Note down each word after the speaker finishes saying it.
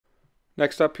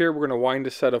Next up here, we're going to wind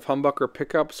a set of humbucker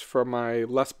pickups from my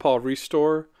Les Paul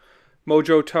Restore.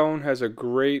 Mojotone has a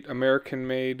great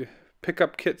American-made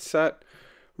pickup kit set.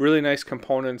 Really nice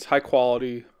components, high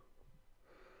quality.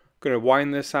 Going to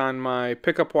wind this on my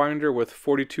pickup winder with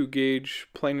 42 gauge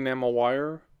plain enamel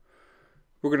wire.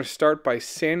 We're going to start by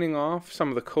sanding off some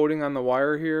of the coating on the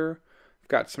wire here. I've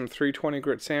got some 320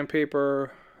 grit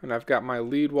sandpaper, and I've got my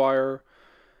lead wire.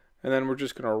 And then we're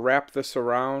just going to wrap this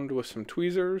around with some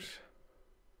tweezers.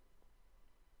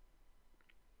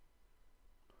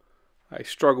 I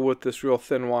struggle with this real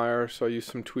thin wire, so I use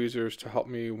some tweezers to help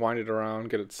me wind it around,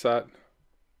 get it set.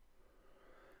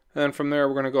 And then from there,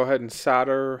 we're going to go ahead and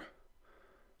solder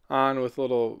on with a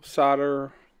little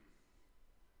solder.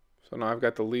 So now I've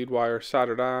got the lead wire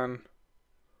soldered on.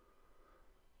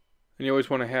 And you always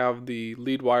want to have the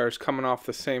lead wires coming off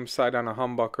the same side on a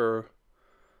humbucker.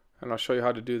 And I'll show you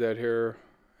how to do that here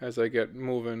as I get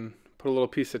moving. Put a little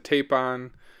piece of tape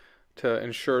on to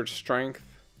ensure strength.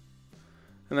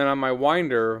 And then on my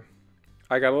winder,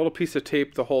 I got a little piece of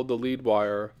tape to hold the lead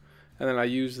wire. And then I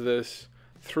use this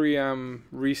 3M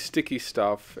re-sticky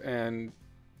stuff and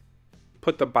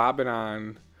put the bobbin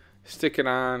on, stick it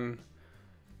on,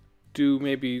 do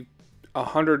maybe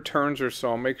 100 turns or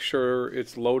so, make sure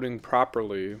it's loading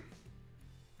properly.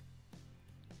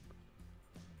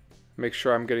 Make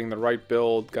sure I'm getting the right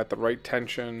build, got the right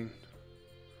tension.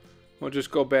 We'll just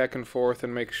go back and forth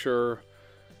and make sure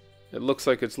it looks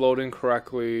like it's loading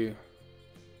correctly.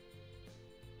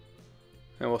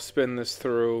 And we'll spin this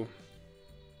through.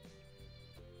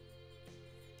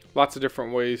 Lots of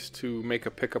different ways to make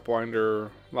a pickup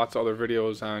winder. Lots of other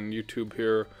videos on YouTube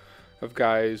here of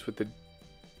guys with the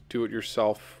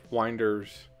do-it-yourself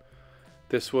winders.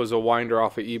 This was a winder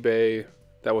off of eBay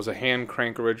that was a hand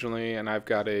crank originally, and I've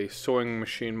got a sewing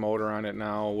machine motor on it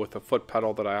now with a foot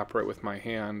pedal that I operate with my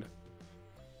hand.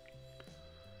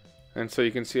 And so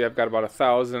you can see I've got about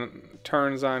 1,000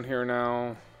 turns on here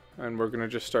now, and we're going to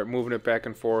just start moving it back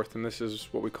and forth, and this is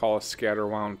what we call a scatter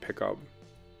wound pickup.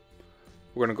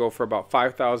 We're going to go for about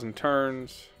 5,000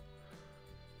 turns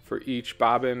for each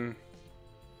bobbin.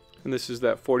 And this is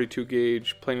that 42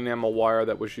 gauge plain enamel wire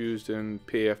that was used in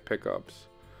PAF pickups.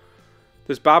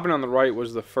 This bobbin on the right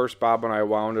was the first bobbin I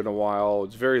wound in a while.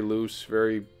 It's very loose,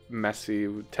 very messy.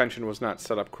 Tension was not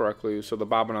set up correctly, so the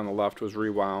bobbin on the left was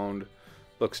rewound.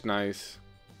 Looks nice.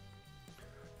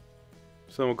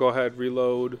 So then we'll go ahead,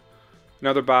 reload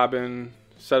another bobbin,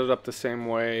 set it up the same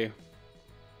way,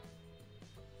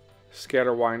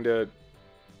 scatter wind it,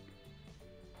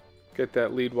 get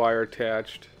that lead wire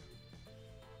attached.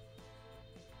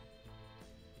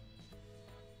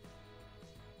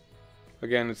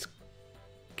 Again, it's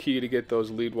key to get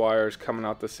those lead wires coming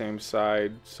out the same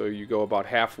side, so you go about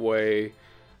halfway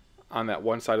on that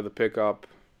one side of the pickup,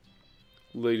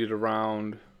 lead it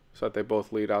around so that they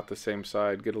both lead out the same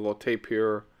side. Get a little tape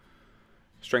here,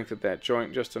 strengthen that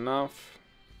joint just enough.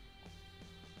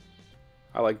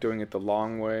 I like doing it the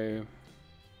long way.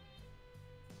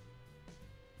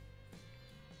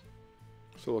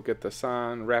 So we'll get this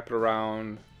on, wrap it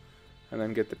around, and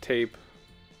then get the tape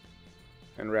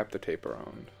and wrap the tape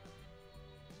around.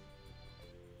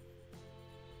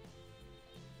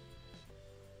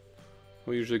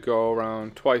 We usually go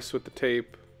around twice with the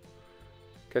tape,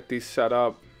 get these set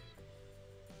up.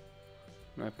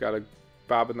 And I've got a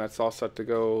bobbin that's all set to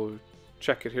go.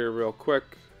 Check it here real quick.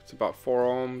 It's about 4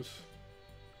 ohms.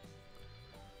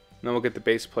 And then we'll get the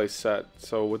base plate set.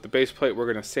 So with the base plate,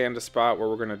 we're going to sand a spot where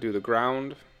we're going to do the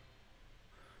ground.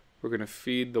 We're going to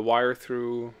feed the wire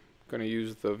through. Going to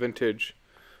use the vintage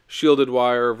shielded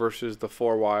wire versus the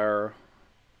 4-wire.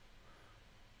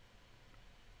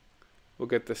 We'll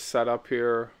get this set up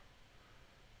here.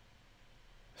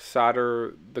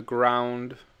 Solder the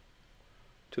ground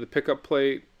to the pickup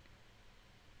plate.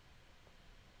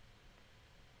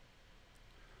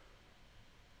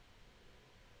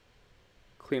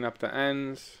 Clean up the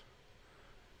ends.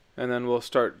 And then we'll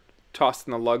start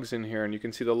tossing the lugs in here. And you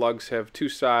can see the lugs have 2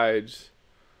 sides.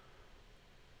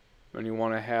 And you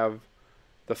want to have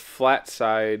the flat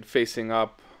side facing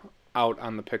up out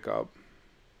on the pickup.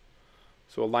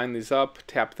 So we'll line these up,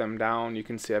 tap them down. You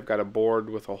can see I've got a board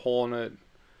with a hole in it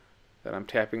that I'm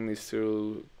tapping these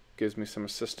through. Gives me some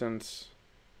assistance.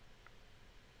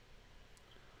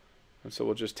 And so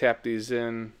we'll just tap these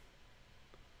in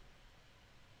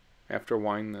after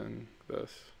winding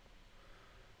this.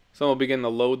 So we'll begin to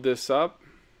load this up.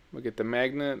 We'll get the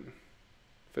magnet,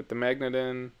 fit the magnet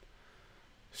in,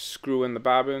 screw in the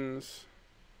bobbins.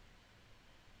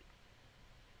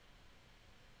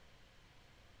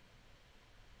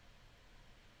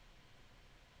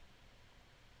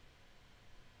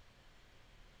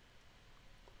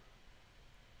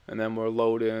 and then we'll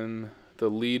load in the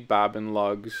lead bobbin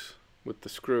lugs with the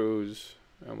screws,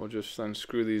 and we'll just then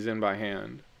screw these in by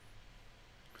hand.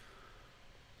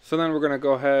 So then we're going to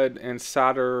go ahead and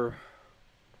solder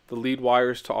the lead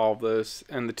wires to all of this,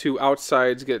 and the two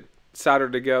outsides get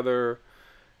soldered together.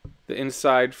 The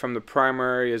inside from the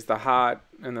primary is the hot,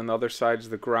 and then the other side is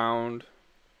the ground.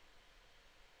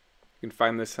 You can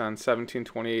find this on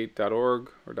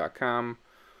 1728.org or .com.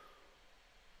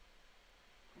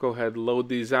 Go ahead, load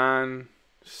these on,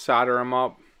 solder them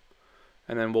up,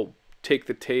 and then we'll take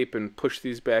the tape and push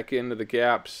these back into the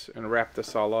gaps and wrap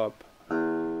this all up.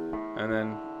 And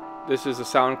then this is a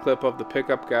sound clip of the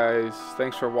pickup, guys.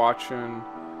 Thanks for watching,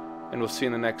 and we'll see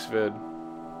you in the next vid.